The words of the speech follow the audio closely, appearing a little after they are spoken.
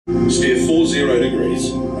Steer 40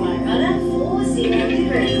 degrees. Right, rudder, 40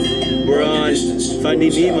 degrees. We're on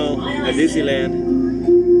Finding Nemo at Disneyland.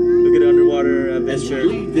 Look at the underwater As we adventure.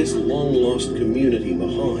 leave this long-lost community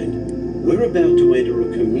behind, we're about to enter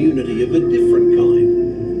a community of a different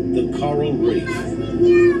kind, the coral reef.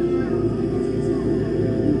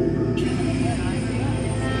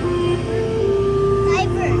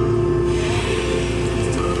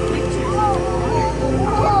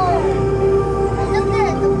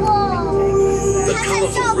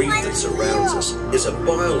 Surrounds us is a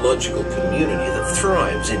biological community that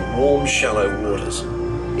thrives in warm, shallow waters.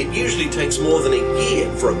 It usually takes more than a year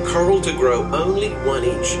for a coral to grow only 1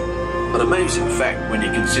 inch. An amazing fact when you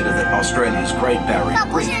consider that Australia's Great Barrier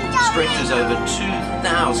Reef stretches over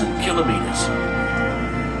 2,000 kilometres.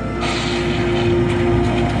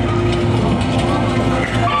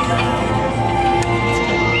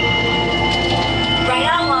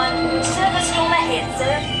 Radar 1, service storm ahead,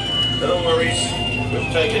 sir. No worries. We'll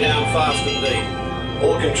take it down fast indeed.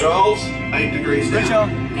 All controls, 8 degrees down.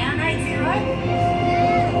 Down 80.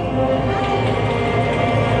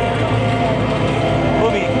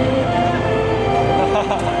 Movie.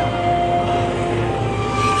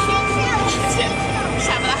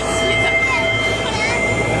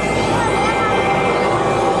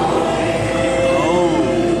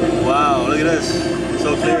 Oh, wow, look at this. So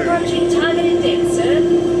We're clear. approaching targeted depth, sir.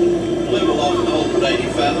 Level off and hold at 80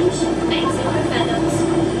 fathoms. 80 fathoms.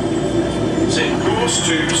 Set course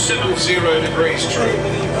to 70 degrees true.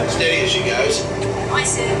 Steady as she goes. I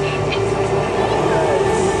sir.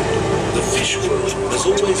 The fish world has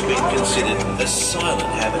always been considered a silent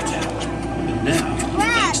habitat. But now,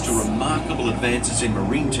 thanks to remarkable advances in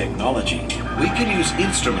marine technology, we can use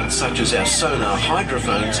instruments such as our sonar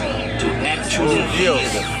hydrophones to actually hear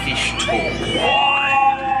the fish talk.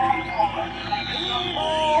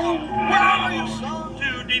 Well, you're so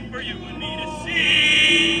too deep for you and me to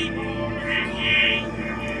see.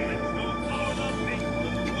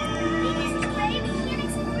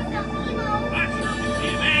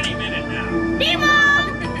 Any minute now.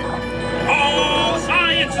 Oh,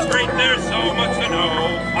 science is great. There's so much to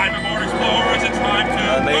know. I'm aboard Explorers. It's time to.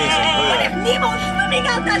 Amazing. Look at that. Nemo's swimming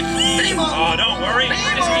out the sea! Oh, don't worry.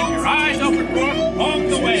 Just keep your eyes open for us along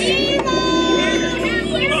the way.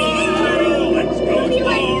 Oh, let's go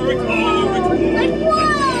explore, explore,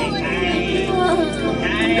 explore.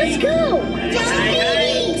 Let's go! Just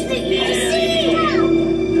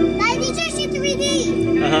 3D!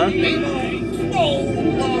 Uh-huh. Oh,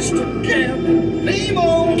 lost again!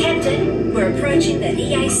 Nemo! Captain, we're approaching the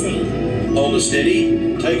EAC. Hold her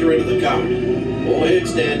steady. Take her into the current. All head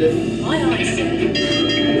standard. Aye, aye, sir.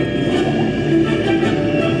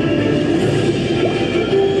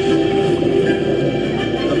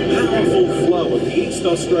 The powerful flow of the East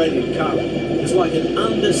Australian current is like an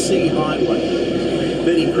undersea highway.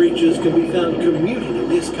 Many creatures can be found commuting in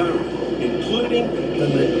this current, including the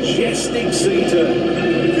majestic sea turtle.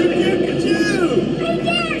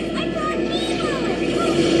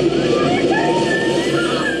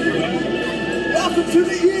 Welcome to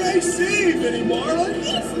the EAC, Vinnie Marlin!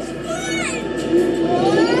 This is fun!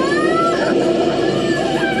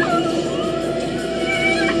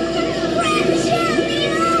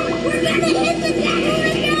 We're gonna hit the deck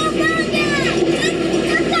with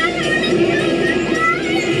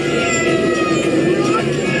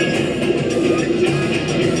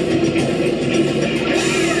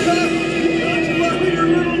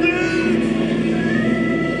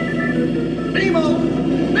Nemo!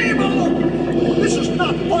 Nemo! This is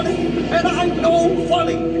not funny, and I know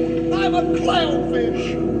funny. I'm a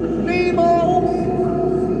clownfish. Nemo!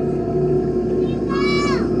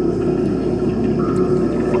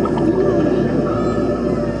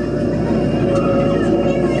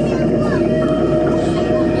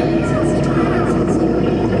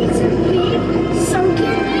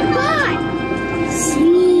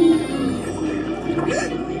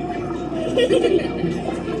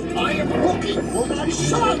 I am looking for my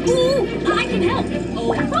son. Ooh, I can help.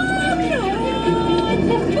 Oh, no.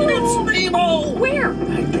 It's Nemo. Where? I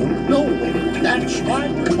don't know. That's why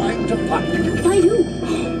we're trying to find him. Find who?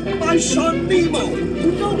 My son Nemo.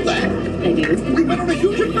 You know that. I do. We went on a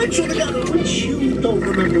huge adventure together, which you don't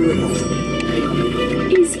remember at all.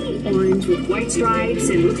 Is he orange with white stripes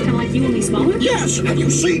and looks kind of like you, only smaller? Yes, have you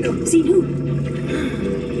seen him? Seen who?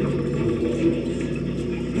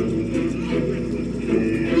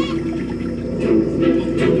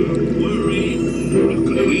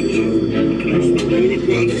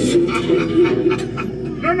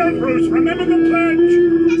 Remember, Bruce, remember the pledge.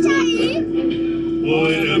 I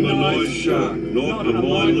am a nice shark, not a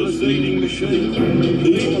mindless eating machine.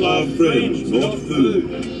 People are friends, not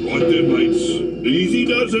food. Right then, mates. Easy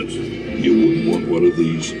does it. You wouldn't want one of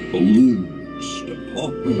these balloons to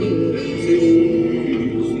pop.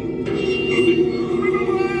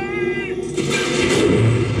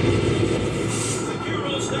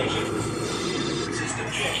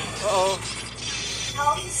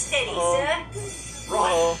 Hold steady, sir.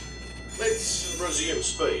 Right. Let's resume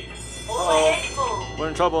speed. All ahead full. We're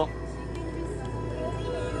in trouble.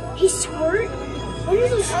 Hey, Squirt, what are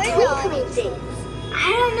those coming things?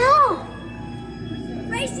 I don't know.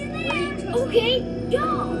 Race in there. Okay,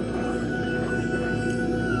 go.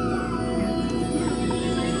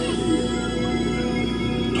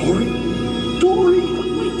 Dory,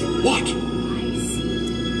 wait, what? I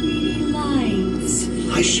see lights.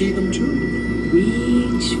 I see them too.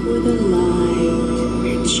 Reach for the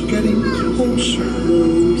light. It's getting closer.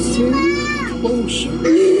 Closer.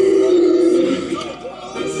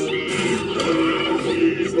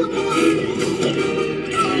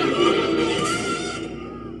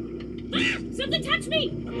 Something touched me!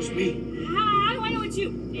 That was me. How do I know it's you?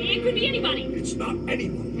 It could be anybody. It's not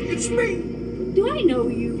anyone. It's me. Do I know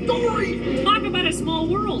you? Dory. Talk about a small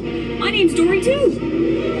world. My name's Dory, too.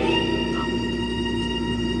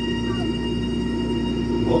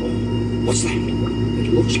 Uh-oh. What's that?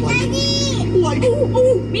 It looks like...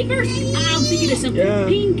 Oh, me first. I'm thinking of something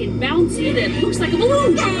pink and bouncy that looks like a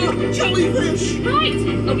balloon. Jellyfish. Right.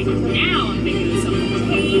 Okay, now I'm thinking of something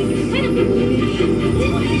pink. Kind of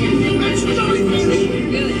That's jellyfish.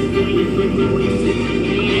 good.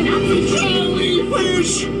 And I'm thinking...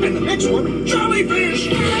 Jellyfish. And the next one, jellyfish.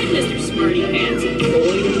 Right, Mr. Smarty Pants.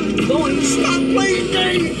 Boing. Stop playing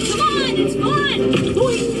games. Come on, it's fun.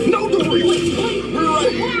 Boing. No, Dory.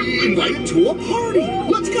 We're invited to a party.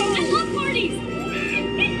 Let's go. I love parties.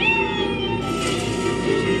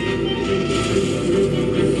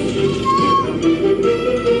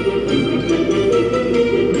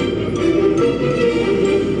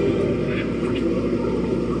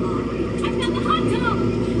 I found the hot tub.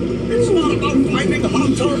 It's not about finding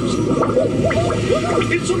hot tubs.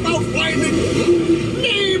 It's about finding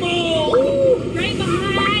Nemo. Right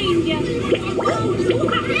behind you.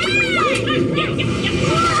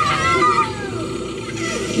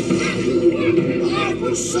 I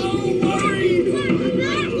was so worried.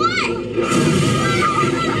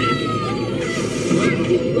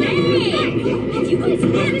 Hey, you guys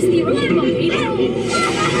noticed the alarm volcano?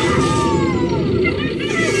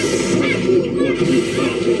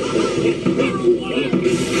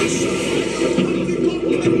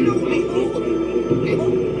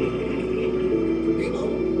 Nemo,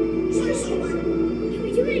 say something. Can we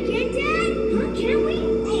do it again, Dad? Huh? Can we?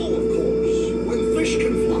 Oh, of course. When fish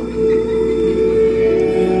can fly.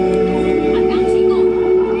 I found Nemo.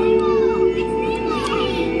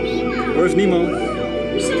 Nemo! Where's Nemo?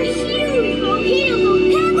 We saw a huge volcano go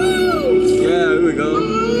kaboom! Yeah, here we go.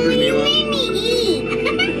 Here's You Nemo. made me eat!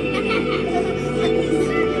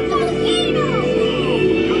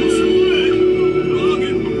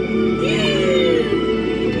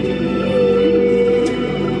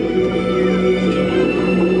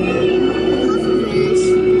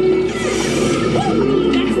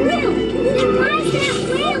 That's real. And why's that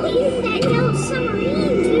whale eating that yellow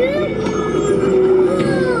submarine, dude?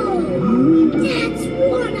 Oh, that's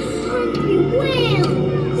one hungry whale.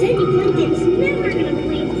 Sandy Plankton's never gonna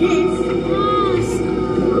believe this.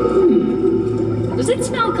 Awesome. Does it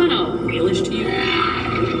smell kind of realish to you?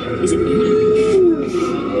 Is it me?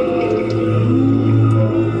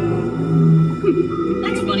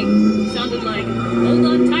 That's funny. Sounded like, hold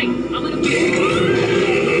on tight. I'm gonna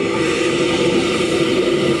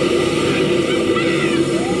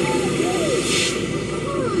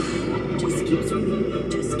Just keep swimming.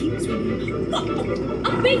 Just keep swimming. Oh,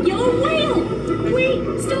 a big yellow whale!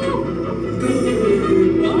 Wait, stop!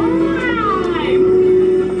 Dive!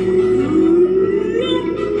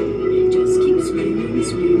 Just keep swimming,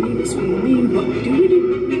 swimming, swimming. What do we do?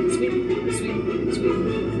 Swim, swim, swim.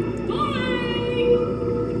 Bye!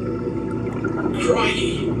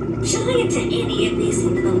 Crikey. Shall I enter any of this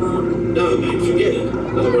into the log? No, mate, forget it.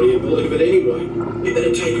 Nobody will believe it anyway. We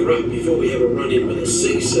better take her up before we have a run-in with a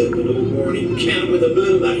sea serpent or an encounter with a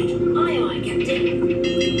mermaid. Aye, aye, Captain.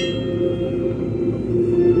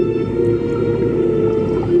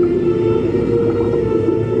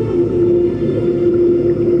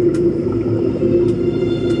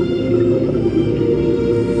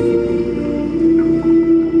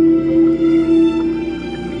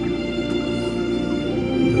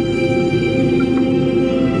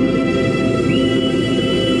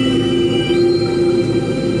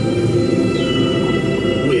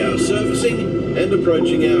 We are surfacing and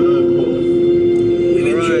approaching our home port. We've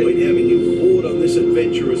enjoyed having you aboard on this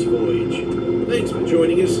adventurous this voyage. Thanks for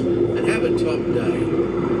joining us, and have a top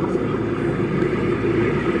day.